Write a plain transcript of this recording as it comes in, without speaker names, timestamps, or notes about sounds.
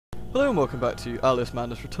Hello and welcome back to Alice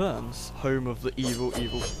Madness Returns, home of the evil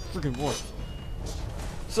freaking wasp.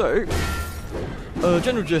 So,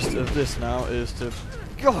 general gist of this now is to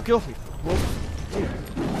get off me,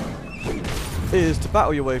 is to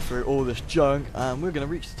battle your way through all this junk, and we're gonna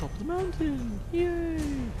reach the top of the mountain, yay!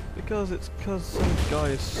 Because some guy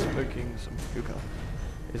is smoking some hookah.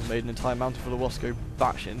 It's made an entire mountain full of wasps go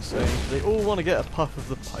batshit insane. They all want to get a puff of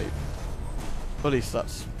the pipe. Or at least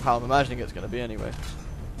that's how I'm imagining it's going to be anyway.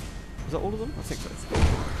 Is that all of them? I think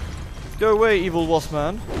so. Go away, evil wasp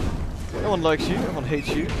man. No one likes you, everyone hates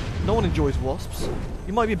you. No one enjoys wasps.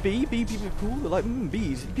 You might be a bee, bee people are cool, they're like,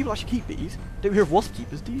 bees. People actually keep bees. Don't you hear of wasp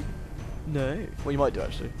keepers, do you? No. Well, you might do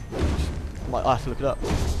actually. I have to look it up.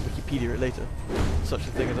 Wikipedia it later. Such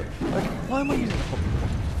a thing as that. Okay, why am I using the hobby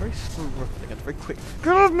wasp? It's very slow thing and very quick.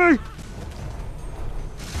 Get off me!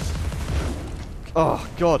 Oh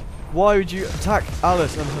god. Why would you attack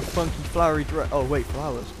Alice and her funky flowery dress? Oh wait,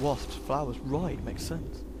 flowers, wasps, flowers, right, makes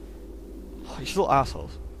sense. Oh, you're still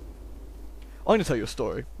assholes. I'm gonna tell you a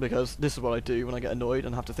story, because this is what I do when I get annoyed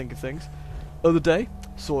and have to think of things. Other day,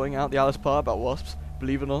 sorting out the Alice part about wasps,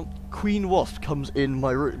 believe it or not, Queen Wasp comes in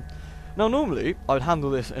my room. Now normally, I would handle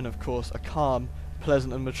this in, of course, a calm,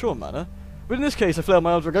 pleasant and mature manner, but in this case I flailed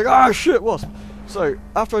my arms and going, ah shit, wasp! So,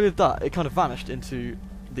 after I did that, it kind of vanished into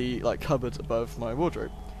the, cupboards above my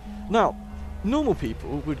wardrobe. Now, normal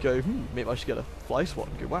people would go, maybe I should get a fly swat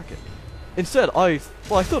and go whack it. Instead, I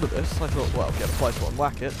thought of this. I thought, well, get a fly swat and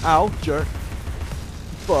whack it. Ow, jerk.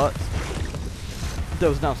 But there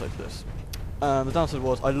was a downside to this. The downside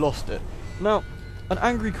was I lost it. Now, an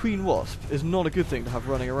angry queen wasp is not a good thing to have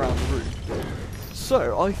running around the room.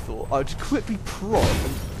 So I thought I'd quickly prod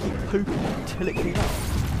and keep poking it until it came out,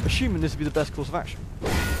 assuming this would be the best course of action.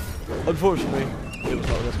 Unfortunately, it was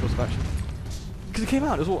not the best course of action. Because it came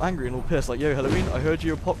out, it was all angry and all pissed, like, yo, Halloween, I heard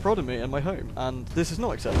you were prodding me in my home, and this is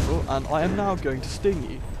not acceptable, and I am now going to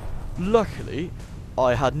sting you. Luckily,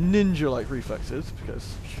 I had ninja-like reflexes,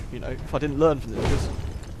 because, you know, if I didn't learn from ninjas,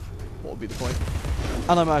 what would be the point?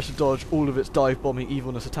 And I managed to dodge all of its dive-bombing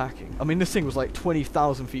evilness attacking. I mean, this thing was like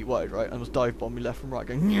 20,000 feet wide, right, and was dive-bombing me left and right,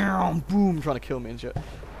 going, boom, trying to kill me and shit.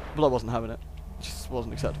 But I wasn't having it. It just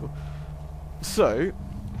wasn't acceptable. So,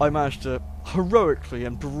 I managed to heroically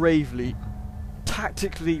and bravely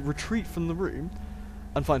tactically retreat from the room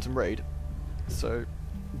and find some raid. So,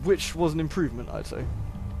 which was an improvement, I'd say,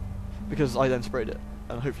 because I then sprayed it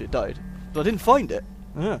and hopefully it died, but I didn't find it.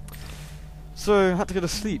 So I had to go to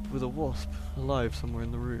sleep with a wasp alive somewhere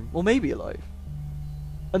in the room, or maybe alive,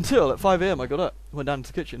 until at 5 AM I got up, went down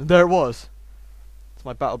to the kitchen, and there it was. So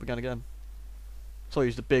my battle began again. So I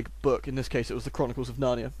used a big book. In this case it was the Chronicles of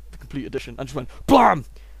Narnia, the complete edition, and just went BLAM!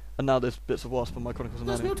 And now there's bits of wasp on my Chronicles of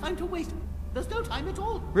Narnia. There's no time to waste. There's no time at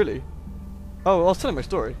all. Really? Oh, well, I was telling my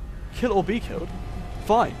story. Kill or be killed?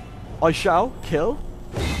 Fine. I shall kill.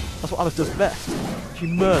 That's what Alice does best. She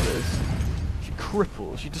murders. She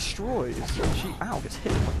cripples. She destroys. She, ow, gets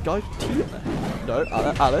hit by a guy's tea in there. No,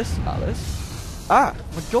 Alice. Ah,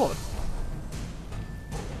 my god.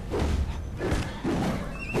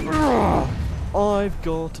 I've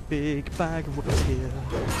got a big bag of whippets here.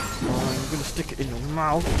 I'm gonna stick it in your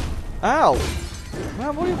mouth. Ow!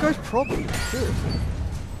 Man, what are your guys' problems? Seriously.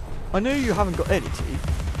 I know you haven't got any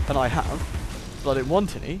teeth, and I have, but I don't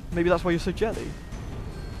want any. Maybe that's why you're so jelly.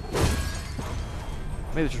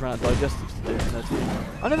 Maybe they just ran out of digestives to dip in their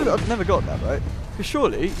teeth. I've never got that, right? Because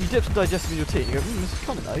surely, you dip some digestive in your tea and you go, this is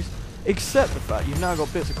kind of nice. Except the fact you've now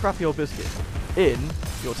got bits of crappy old biscuits in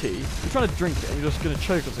your tea. You're trying to drink it and you're just going to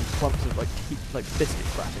choke on some clumps of like biscuit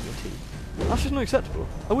crap in your tea. That's just not acceptable.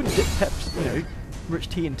 I wouldn't dip Pepsi, you know, rich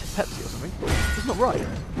tea into Pepsi or something. It's not right.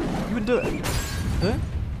 You wouldn't do it. Huh?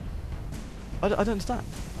 I don't understand.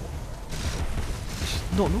 It's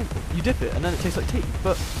just not normal. You dip it and then it tastes like tea.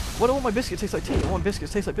 But why don't all my biscuits taste like tea? I want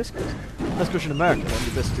biscuits to taste like biscuits. That's because in America then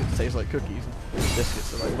your biscuits taste like cookies and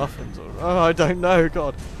biscuits are like muffins or I don't know,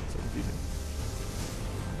 god. So confusing.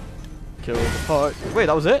 Kill the part. Wait,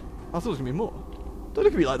 that was it? I thought there was gonna be more. Don't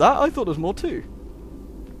look at me like that, I thought there was more too.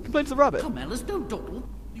 Complain to the rabbit. Come, Alice, don't dawdle.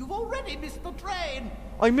 You've already missed the train.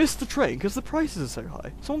 I missed the train because the prices are so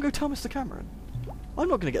high. Someone go tell Mr. Cameron. I'm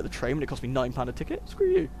not going to get the train when it cost me £9 a ticket. Screw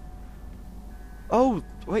you. Oh,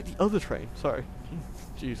 wait, the other train. Sorry.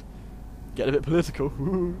 Jeez. Get a bit political.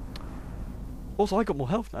 Also, I got more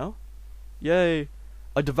health now. Yay.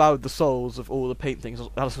 I devoured the souls of all the paint things.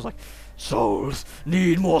 Alice was like, souls,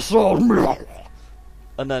 need more souls.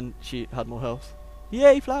 And then she had more health.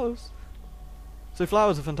 Yay, flowers. So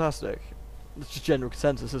flowers are fantastic. It's just general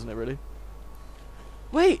consensus, isn't it, really?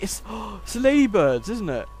 Wait, it's ladybirds, isn't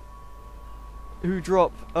it? Who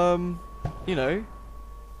drop, you know,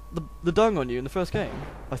 the dung on you in the first game,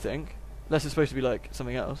 I think. Unless it's supposed to be like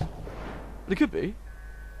something else. But it could be.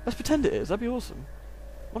 Let's pretend it is. That'd be awesome.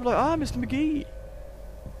 I'd be like, ah, Mr. McGee.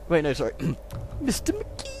 Wait, no, sorry. Mr.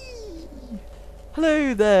 McGee.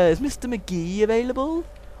 Hello there. Is Mr. McGee available?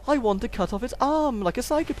 I want to cut off its arm like a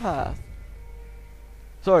psychopath.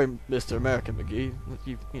 Sorry, Mr. American McGee.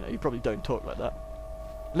 You know, you probably don't talk like that.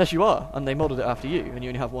 Unless you are, and they modelled it after you, and you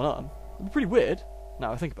only have one arm. It'd be pretty weird.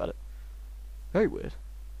 Now I think about it. Very weird.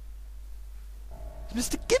 It's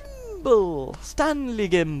Mr. Gimble! Stanley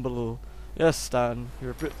Gimble! Yes, Stan,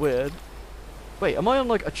 you're a bit weird. Wait, am I on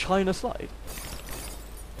like a China slide?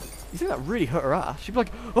 You think that really hurt her ass? She'd be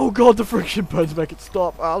like, oh god, the friction burns make it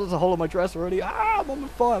stop. Ah, there's a hole in my dress already. Ah, I'm on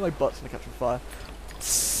fire. My butt's gonna catch on fire.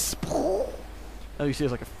 Now you see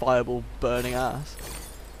it's like a fireball burning ass.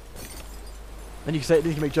 Then you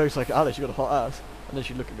can make jokes like, Alice, you got a hot ass. And then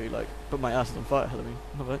she'd look at me like, but my ass is on fire, Hillary.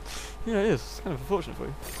 And I'm like, yeah, it is. It's kind of unfortunate for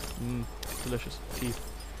you. Delicious. Teeth.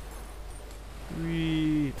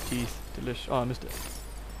 Teeth. Delicious. Oh, I missed it.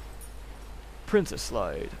 Princess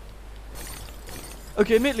slide.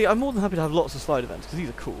 Okay, admittedly, I'm more than happy to have lots of slide events, because these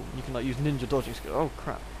are cool. You can like use ninja dodging skills. Oh,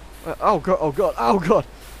 crap. Oh, god, oh, god, oh, god.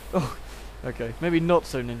 Oh, okay. Maybe not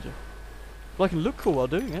so ninja. But I can look cool while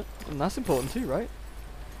doing it. And that's important too, right?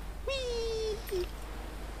 Whee!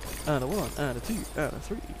 And a 1, and a 2, and a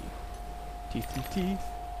 3. Teeth, teeth, teeth.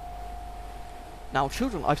 Now,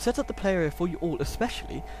 children, I've set up the play area for you all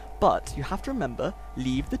especially, but you have to remember,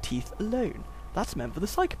 leave the teeth alone. That's meant for the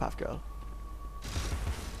psychopath girl.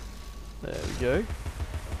 There we go.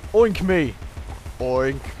 Oink me!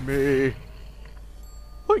 Oink me!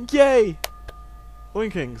 Oink yay!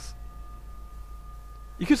 Oinkings.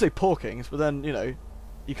 You could say porkings, but then, you know,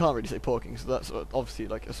 you can't really say porkings, so that's obviously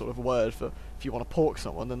like a sort of word for if you want to pork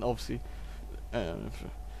someone, then obviously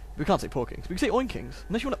we can't say porkings. We can say oinkings.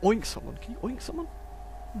 Unless you want to oink someone. Can you oink someone?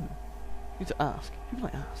 You need to ask. Who can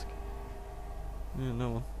I ask? Yeah, no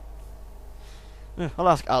one. Yeah, I'll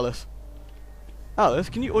ask Alice. Alice,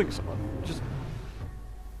 can you oink someone? Just...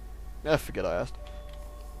 yeah, forget I asked.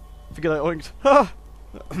 Forget I oinked. Ha!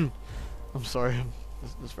 I'm sorry.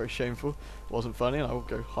 That's very shameful. It wasn't funny, and I will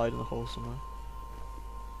go hide in a hole somewhere.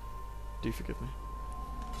 Do forgive me.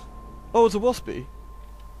 Oh, it's a waspy.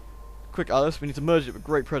 Quick, Alice, we need to merge it with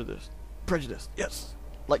great prejudice. Prejudice, yes.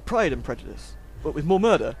 Like Pride and Prejudice, but with more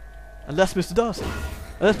murder. And less Mr. Darcy.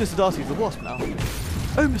 Unless Mr. Darcy's the wasp now.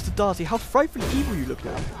 Oh, Mr. Darcy, how frightfully evil you look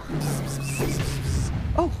now.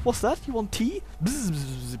 Oh, what's that? You want tea?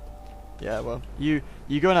 Yeah, well, you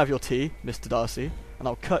go and have your tea, Mr. Darcy, and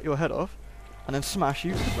I'll cut your head off, and then smash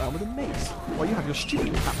you to the ground with a mace, while you have your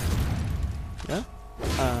stupid hat. Yeah?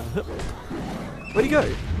 Where'd he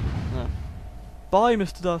go? Bye,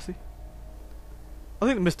 Mr. Darcy. I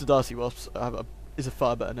think the Mr. Darcy Wasps is a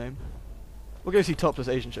far better name. We'll go see Topless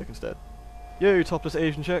Asian Chick instead. Yo, Topless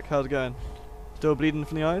Asian Chick, how's it going? Still bleeding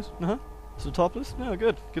from the eyes? Still topless? Yeah,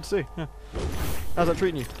 good. Good to see. Yeah. How's that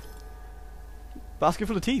treating you? Basket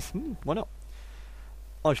full of teeth. Why not?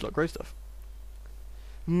 I should like great stuff.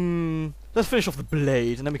 Let's finish off the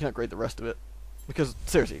blade, and then we can upgrade the rest of it. Because,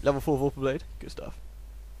 seriously, level 4 Vorpal Blade, good stuff.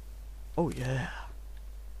 Oh, yeah.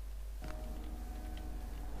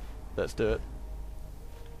 Let's do it.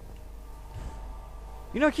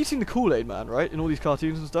 You know, I keep seeing the Kool-Aid Man, right? In all these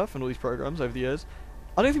cartoons and stuff, and all these programs over the years.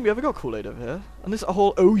 I don't think we ever got Kool-Aid over here. And this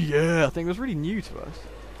whole, oh yeah, thing was really new to us.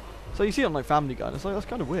 So you see it on, like, Family Guy, and it's like, that's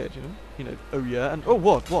kind of weird, you know? You know, oh yeah, and, oh,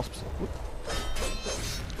 what? Wasps. Whoop.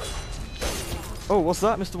 Oh, what's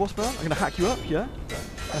that, Mr. Wasp Man? I'm gonna hack you up, yeah?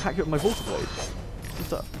 I'm gonna hack you up with my Vorpal Blade. Good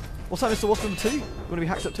stuff. What's that, Mr. Wasp number 2? You wanna be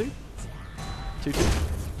hacked up too? 2.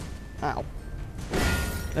 Ow.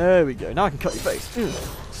 There we go. Now I can cut your face.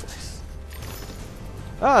 Slice.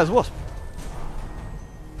 Ah, there's a wasp.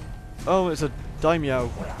 Oh, it's a daimyo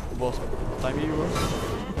wasp. Daimyo wasp?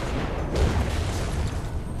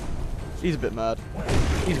 He's a bit mad.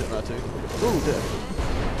 He's a bit mad too. Oh, dear.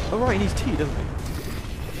 Oh, right, he needs tea, doesn't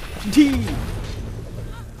he? Tea!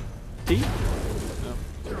 Tea? No.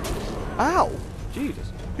 Ow!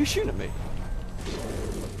 Jesus. Who's shooting at me?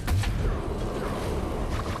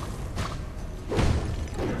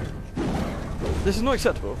 This is not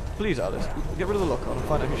acceptable. Please, Alice, get rid of the lock on and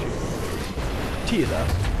find out who's shooting. Tea his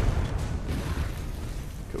ass.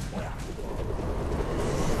 Cool.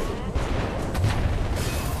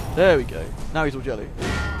 There we go. Now he's all jelly.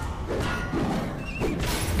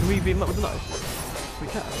 Can we beat him up with a knife? We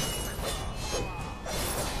can.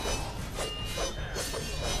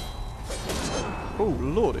 Oh,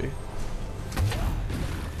 lordy.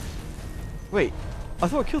 Wait, I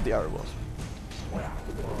thought I killed the arrow wasp.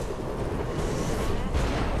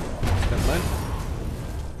 Never mind.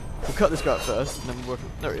 We'll cut this guy out first, and then we'll work.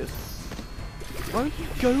 There he is. Why would you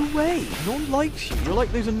go away? No one likes you. You're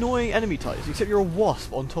like those annoying enemy types, except you're a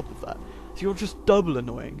wasp on top of that. So you're just double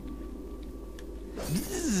annoying.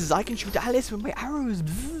 Bzzz, I can shoot Alice with my arrows.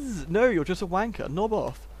 Bzzz. No, you're just a wanker. Knob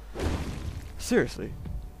off. Seriously.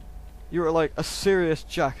 You're like a serious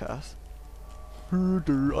jackass.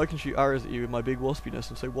 I can shoot arrows at you with my big waspiness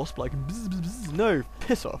and say wasp-like. No,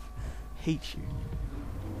 piss off. Hate you.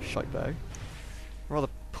 Shite bag. Rather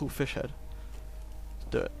pull fish head. Let's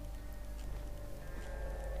do it.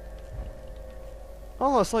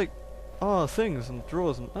 Oh, it's like, things and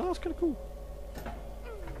drawers and, oh, that's kind of cool.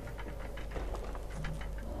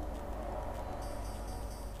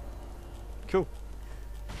 Cool.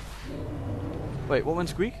 Wait, what went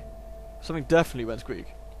squeak? Something definitely went squeak.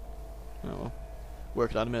 Oh well.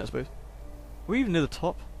 Work it out in a minute, I suppose. Are we even near the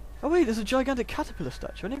top? Oh wait, there's a gigantic caterpillar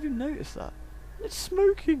statue. I never even noticed that. It's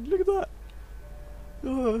smoking. Look at that.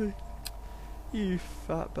 Oh, you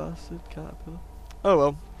fat bastard caterpillar. Oh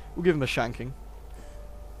well, we'll give him a shanking.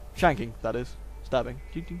 Shanking, that is. Stabbing.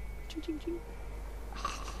 Ching, ching, ching, ching, ching.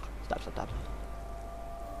 Stab, stab, stab.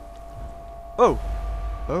 Oh.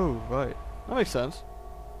 Oh, right. That makes sense.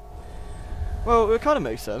 Well, it kind of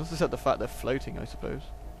makes sense, except the fact they're floating, I suppose.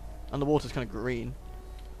 And the water's kind of green.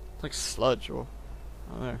 It's like sludge or,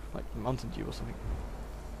 I don't know, like mountain dew or something.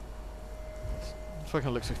 It's kind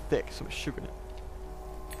of looks so thick, so much sugar in it.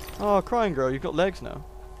 Oh, crying girl, you've got legs now.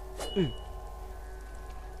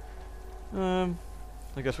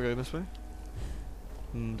 I guess we're going this way.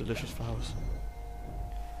 Delicious flowers.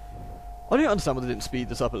 I don't understand why they didn't speed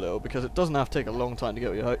this up a little, because it doesn't have to take a long time to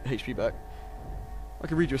get your HP back. I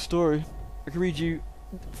could read you a story. I could read you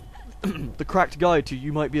the cracked guide to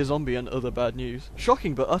You Might Be a Zombie and Other Bad News.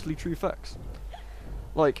 Shocking but utterly true facts.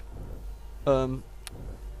 Like,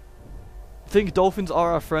 think dolphins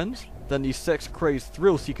are our friends? Then these sex-crazed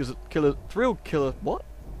thrill killer, what?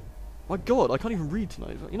 My god, I can't even read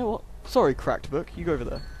tonight. You know what? Sorry, cracked book, you go over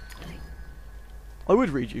there. I would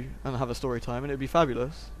read you and have a story time and it'd be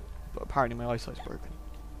fabulous, but apparently my eyesight's broken.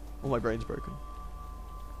 Or my brain's broken.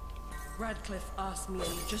 Radcliffe asked me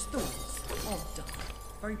just the once. Odd duck.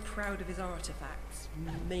 Very proud of his artifacts.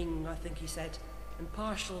 Ming, I think he said. And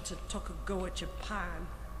partial to Tokugawa Japan.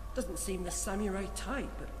 Doesn't seem the samurai type,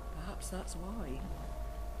 but perhaps that's why.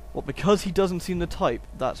 Well, because he doesn't seem the type,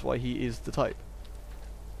 that's why he is the type.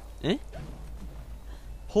 Eh?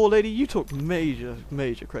 Poor lady, you talk major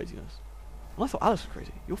craziness. Well, I thought Alice was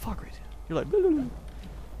crazy. You're far crazier. You're like, blah, blah, blah.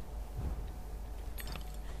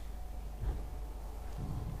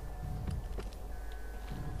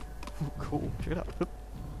 Ooh, cool. Check it out.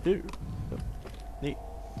 Ew. Neat.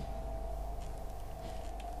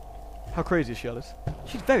 How crazy is she, Alice?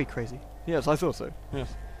 She's very crazy. Yes, I thought so.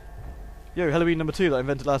 Yes. Yo, Halloween number 2 that I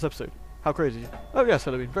invented last episode. How crazy? Oh yes,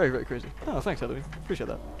 Halloween. Very, very crazy. Oh, thanks, Halloween. Appreciate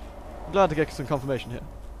that. I'm glad to get some confirmation here.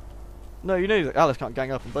 No, you know that Alice can't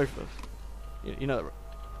gang up on both of us. You know that, right?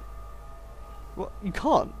 What? You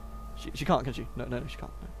can't? She can't, can she? No, she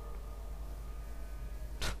can't.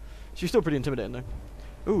 No. She's still pretty intimidating, though.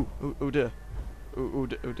 Ooh, oh dear. Oh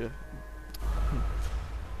dear.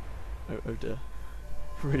 Oh dear.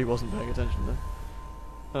 Really wasn't paying attention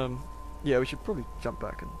there. Yeah, we should probably jump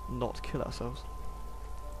back and not kill ourselves.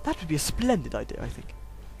 That would be a splendid idea, I think.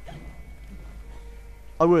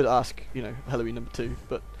 I would ask, you know, Halloween number 2,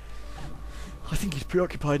 but I think he's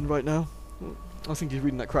preoccupied right now. I think he's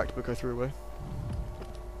reading that cracked book I threw away.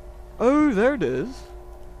 Oh, there it is.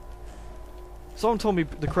 Someone told me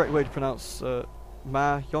the correct way to pronounce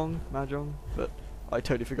Mahjong, but I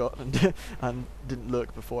totally forgot and and didn't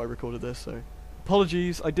look before I recorded this, so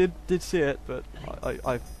apologies. I did see it, but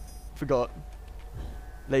I forgot.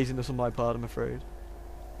 Laziness on my part, I'm afraid.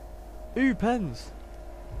 Ooh, pens.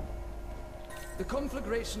 The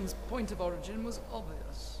conflagration's point of origin was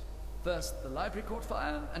obvious. First, the library caught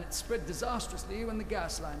fire, and it spread disastrously when the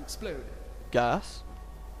gas line exploded. Gas?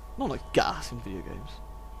 Not like gas in video games.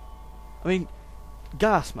 I mean,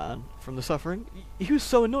 Gas Man from The Suffering, he was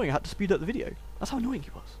so annoying I had to speed up the video. That's how annoying he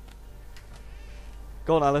was.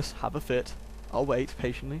 Go on, Alice, have a fit. I'll wait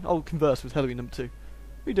patiently. I'll converse with Halloween number 2. What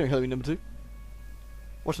are you doing, Halloween number 2?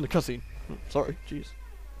 Watching the cutscene. Sorry, jeez.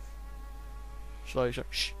 Should I show?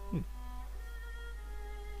 Shh.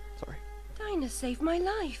 Sorry. Dinah saved my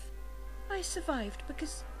life. I survived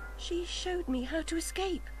because she showed me how to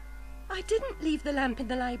escape. I didn't leave the lamp in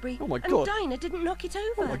the library. Oh my god. And Dinah didn't knock it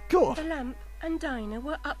over. Oh my god. The lamp and Dinah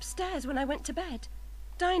were upstairs when I went to bed.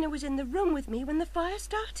 Dinah was in the room with me when the fire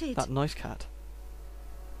started. That nice cat.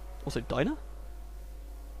 Also, Dinah?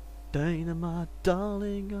 Dinah, my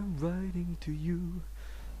darling, I'm writing to you.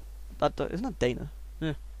 That isn't that Dana?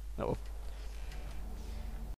 Yeah. Oh well.